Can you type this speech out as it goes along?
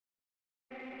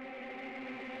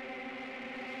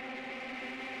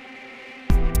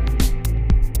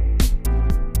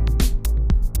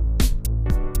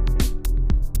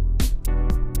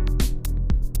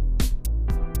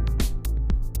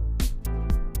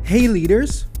Hey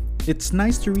leaders, it's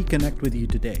nice to reconnect with you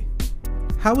today.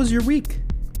 How was your week?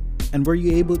 And were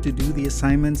you able to do the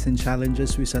assignments and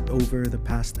challenges we set over the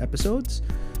past episodes?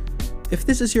 If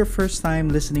this is your first time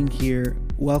listening here,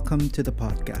 welcome to the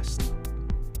podcast.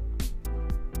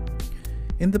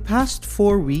 In the past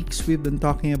 4 weeks, we've been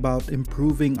talking about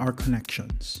improving our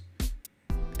connections.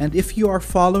 And if you are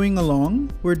following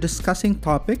along, we're discussing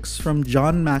topics from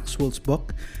John Maxwell's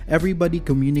book, Everybody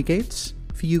Communicates,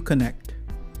 Few Connect.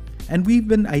 And we've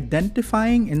been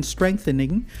identifying and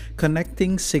strengthening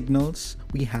connecting signals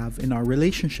we have in our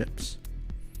relationships.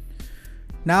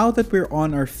 Now that we're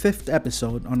on our 5th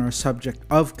episode on our subject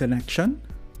of connection,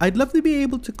 I'd love to be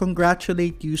able to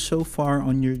congratulate you so far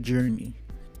on your journey.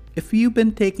 If you've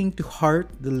been taking to heart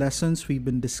the lessons we've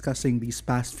been discussing these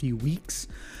past few weeks,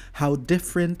 how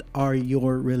different are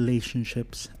your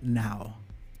relationships now?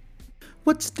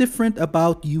 What's different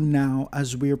about you now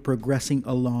as we're progressing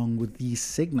along with these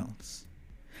signals?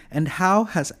 And how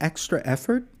has extra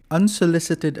effort,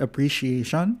 unsolicited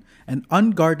appreciation, and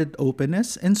unguarded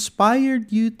openness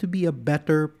inspired you to be a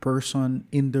better person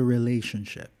in the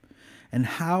relationship? And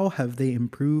how have they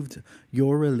improved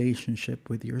your relationship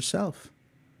with yourself?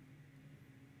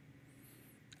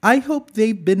 I hope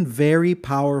they've been very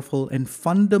powerful and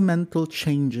fundamental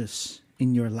changes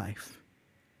in your life.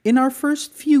 In our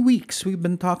first few weeks, we've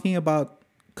been talking about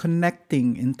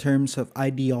connecting in terms of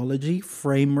ideology,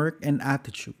 framework, and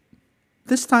attitude.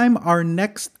 This time, our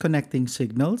next connecting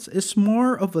signals is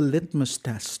more of a litmus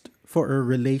test for a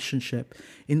relationship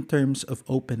in terms of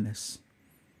openness.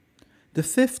 The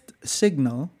 5th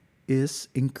signal is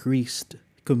increased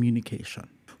communication.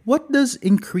 What does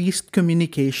increased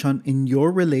communication in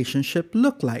your relationship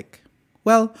look like?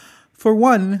 Well, for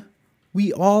one,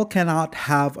 we all cannot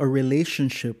have a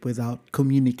relationship without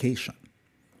communication.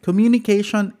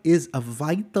 Communication is a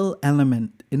vital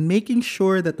element in making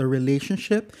sure that the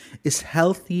relationship is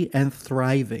healthy and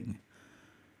thriving.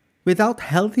 Without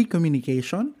healthy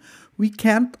communication, we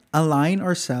can't align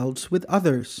ourselves with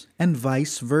others and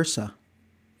vice versa.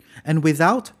 And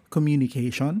without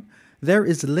communication, there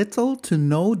is little to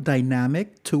no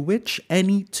dynamic to which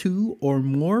any two or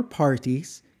more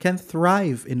parties can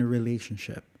thrive in a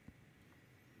relationship.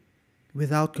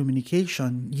 Without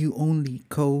communication, you only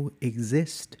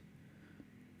coexist,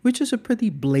 which is a pretty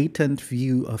blatant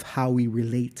view of how we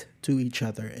relate to each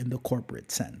other in the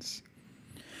corporate sense.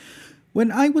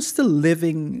 When I was still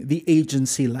living the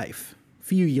agency life a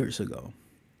few years ago,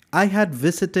 I had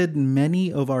visited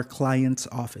many of our clients'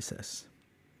 offices.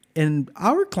 And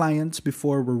our clients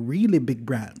before were really big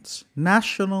brands,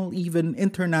 national, even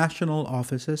international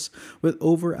offices with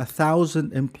over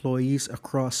 1,000 employees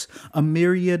across a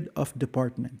myriad of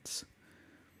departments.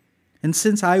 And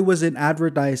since I was in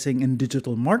advertising and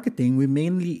digital marketing, we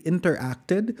mainly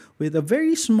interacted with a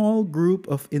very small group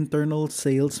of internal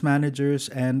sales managers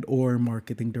and or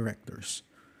marketing directors.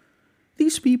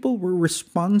 These people were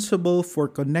responsible for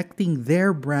connecting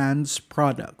their brand's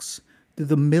products to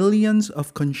the millions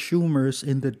of consumers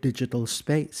in the digital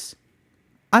space.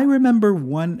 I remember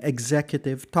one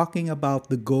executive talking about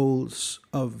the goals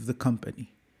of the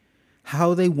company,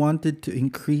 how they wanted to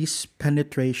increase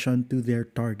penetration to their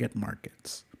target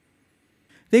markets.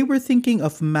 They were thinking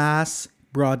of mass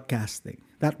broadcasting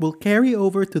that will carry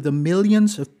over to the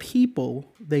millions of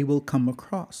people they will come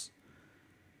across.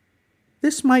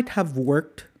 This might have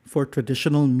worked for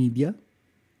traditional media,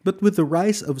 but with the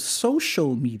rise of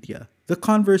social media, the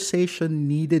conversation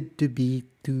needed to be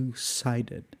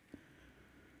two-sided.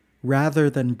 Rather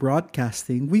than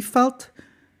broadcasting, we felt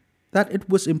that it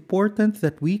was important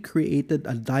that we created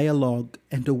a dialogue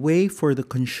and a way for the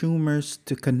consumers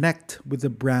to connect with the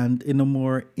brand in a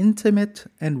more intimate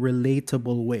and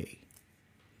relatable way.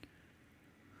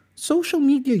 Social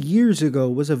media years ago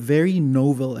was a very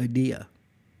novel idea.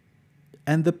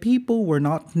 And the people were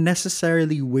not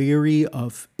necessarily wary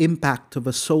of impact of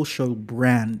a social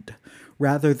brand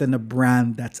rather than a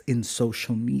brand that's in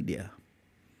social media.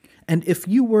 And if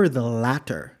you were the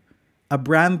latter, a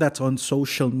brand that's on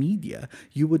social media,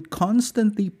 you would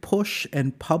constantly push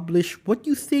and publish what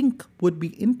you think would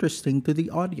be interesting to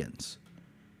the audience.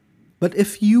 But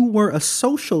if you were a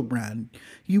social brand,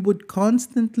 you would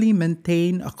constantly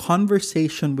maintain a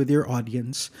conversation with your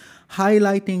audience,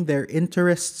 highlighting their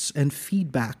interests and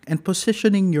feedback and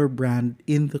positioning your brand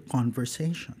in the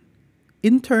conversation.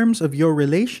 In terms of your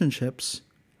relationships,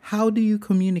 how do you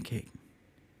communicate?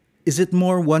 Is it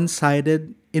more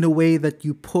one-sided in a way that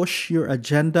you push your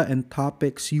agenda and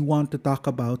topics you want to talk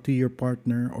about to your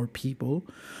partner or people?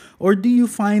 Or do you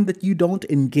find that you don't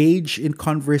engage in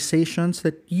conversations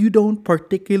that you don't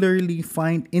particularly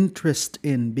find interest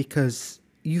in because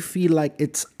you feel like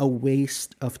it's a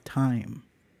waste of time?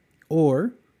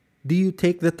 Or do you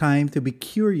take the time to be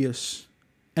curious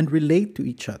and relate to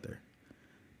each other?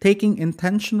 Taking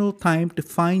intentional time to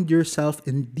find yourself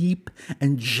in deep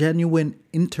and genuine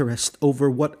interest over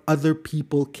what other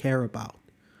people care about.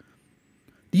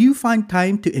 Do you find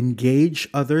time to engage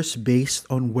others based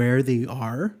on where they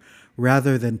are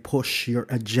rather than push your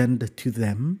agenda to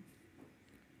them?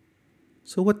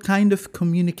 So, what kind of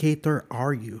communicator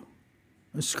are you?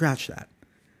 Scratch that.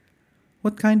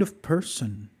 What kind of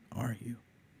person are you?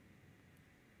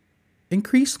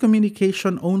 Increased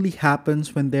communication only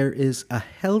happens when there is a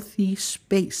healthy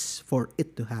space for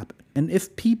it to happen. And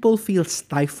if people feel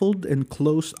stifled and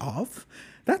closed off,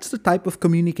 that's the type of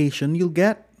communication you'll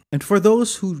get. And for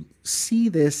those who see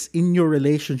this in your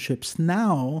relationships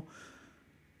now,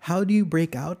 how do you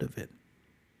break out of it?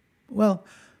 Well,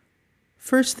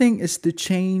 first thing is to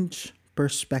change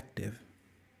perspective.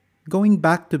 Going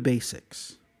back to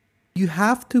basics. You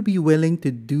have to be willing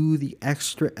to do the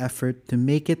extra effort to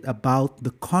make it about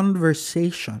the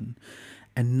conversation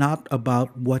and not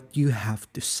about what you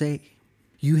have to say.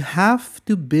 You have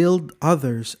to build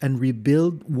others and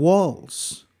rebuild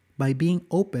walls by being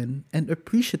open and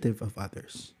appreciative of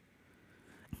others.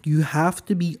 You have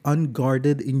to be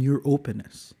unguarded in your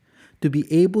openness, to be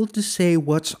able to say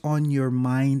what's on your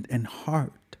mind and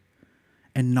heart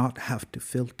and not have to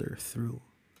filter through.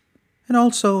 And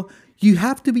also, you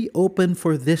have to be open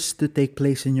for this to take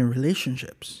place in your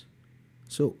relationships.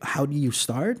 So, how do you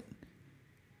start?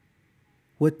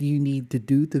 What do you need to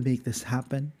do to make this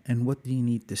happen? And what do you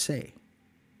need to say?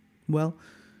 Well,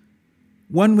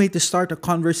 one way to start a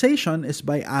conversation is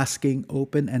by asking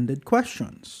open-ended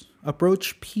questions.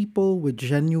 Approach people with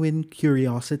genuine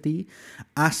curiosity.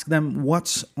 Ask them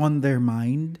what's on their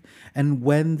mind. And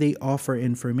when they offer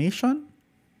information,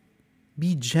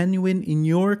 be genuine in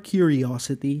your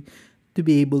curiosity to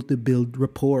be able to build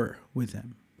rapport with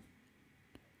them.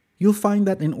 You'll find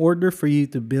that in order for you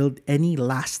to build any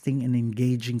lasting and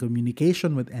engaging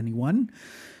communication with anyone,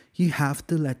 you have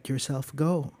to let yourself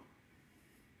go.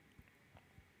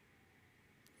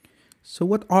 So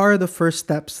what are the first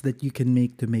steps that you can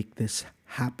make to make this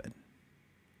happen?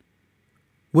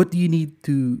 What do you need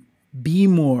to be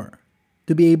more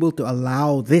to be able to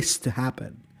allow this to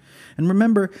happen? And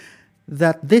remember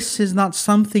that this is not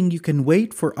something you can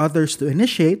wait for others to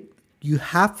initiate. You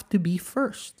have to be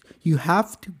first. You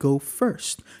have to go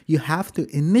first. You have to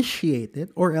initiate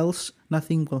it, or else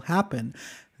nothing will happen.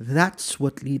 That's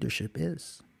what leadership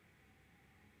is.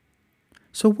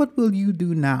 So what will you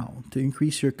do now to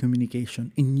increase your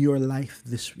communication in your life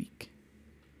this week?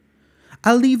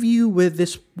 I'll leave you with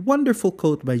this wonderful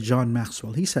quote by John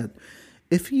Maxwell. He said,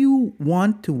 "If you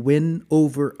want to win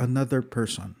over another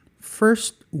person,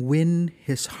 first win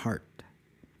his heart,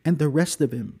 and the rest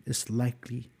of him is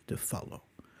likely to follow."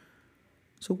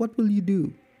 So what will you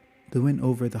do to win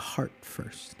over the heart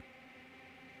first?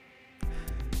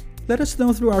 Let us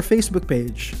know through our Facebook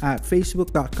page at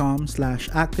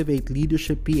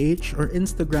facebook.com/activateleadershipph or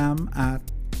Instagram at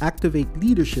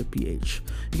activateleadershipph.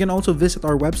 You can also visit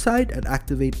our website at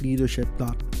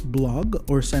activateleadership.blog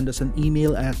or send us an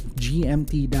email at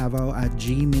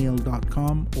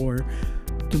gmtdavao@gmail.com or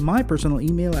to my personal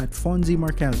email at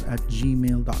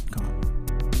fonziemarquez@gmail.com.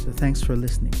 So thanks for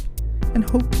listening and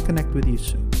hope to connect with you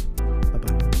soon.